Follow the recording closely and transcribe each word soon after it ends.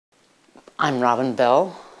I'm Robin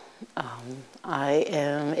Bell. I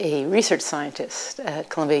am a research scientist at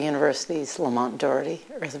Columbia University's Lamont-Doherty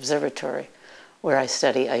Earth Observatory, where I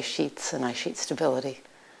study ice sheets and ice sheet stability.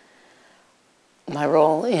 My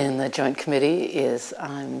role in the Joint Committee is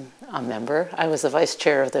I'm a member. I was the vice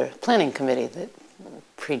chair of the planning committee that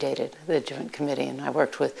predated the Joint Committee, and I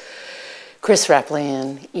worked with Chris Rapley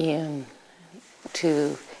and Ian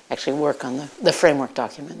to actually work on the framework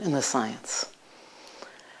document and the science.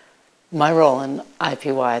 My role in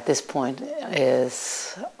IPY at this point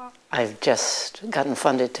is I've just gotten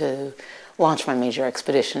funded to launch my major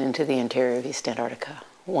expedition into the interior of East Antarctica,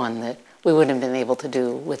 one that we wouldn't have been able to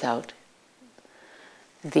do without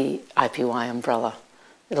the IPY umbrella.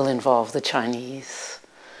 It'll involve the Chinese,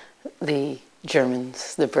 the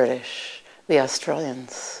Germans, the British, the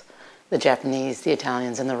Australians, the Japanese, the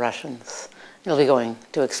Italians, and the Russians. It'll be going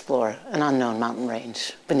to explore an unknown mountain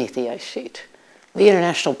range beneath the ice sheet. The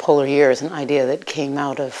International Polar Year is an idea that came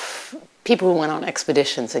out of people who went on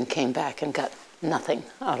expeditions and came back and got nothing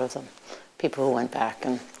out of them. People who went back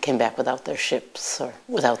and came back without their ships or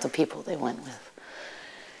without the people they went with.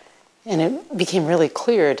 And it became really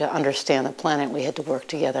clear to understand the planet we had to work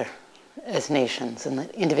together as nations, and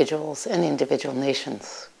that individuals and individual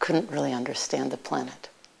nations couldn't really understand the planet.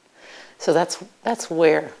 So that's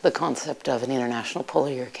where the concept of an International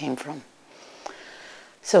Polar Year came from.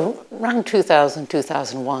 So around 2000,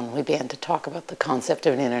 2001, we began to talk about the concept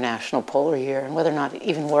of an International Polar Year and whether or not it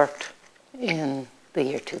even worked in the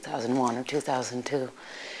year 2001 or 2002.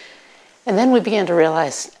 And then we began to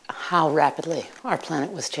realize how rapidly our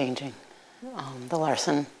planet was changing. The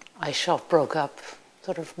Larsen ice shelf broke up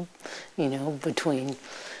sort of, between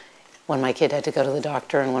when my kid had to go to the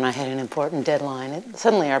doctor and when I had an important deadline.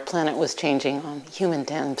 Suddenly our planet was changing on human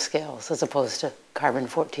time scales as opposed to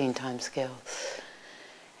carbon-14 time scales.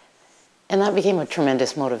 And that became a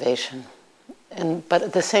tremendous motivation. But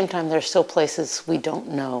at the same time, there are still places we don't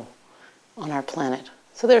know on our planet.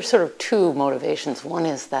 So there are sort of two motivations. One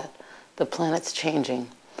is that the planet's changing.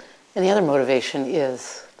 And the other motivation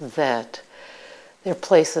is that there are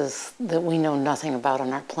places that we know nothing about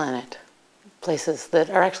on our planet. Places that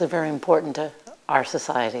are actually very important to our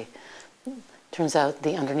society. Turns out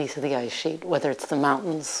the underneath of the ice sheet, whether it's the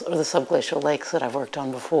mountains or the subglacial lakes that I've worked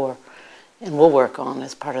on before, and will work on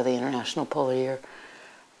as part of the International Polar Year,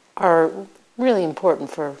 are really important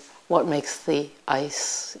for what makes the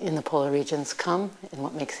ice in the polar regions come and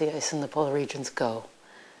what makes the ice in the polar regions go.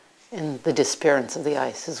 And the disappearance of the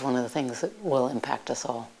ice is one of the things that will impact us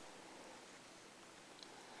all.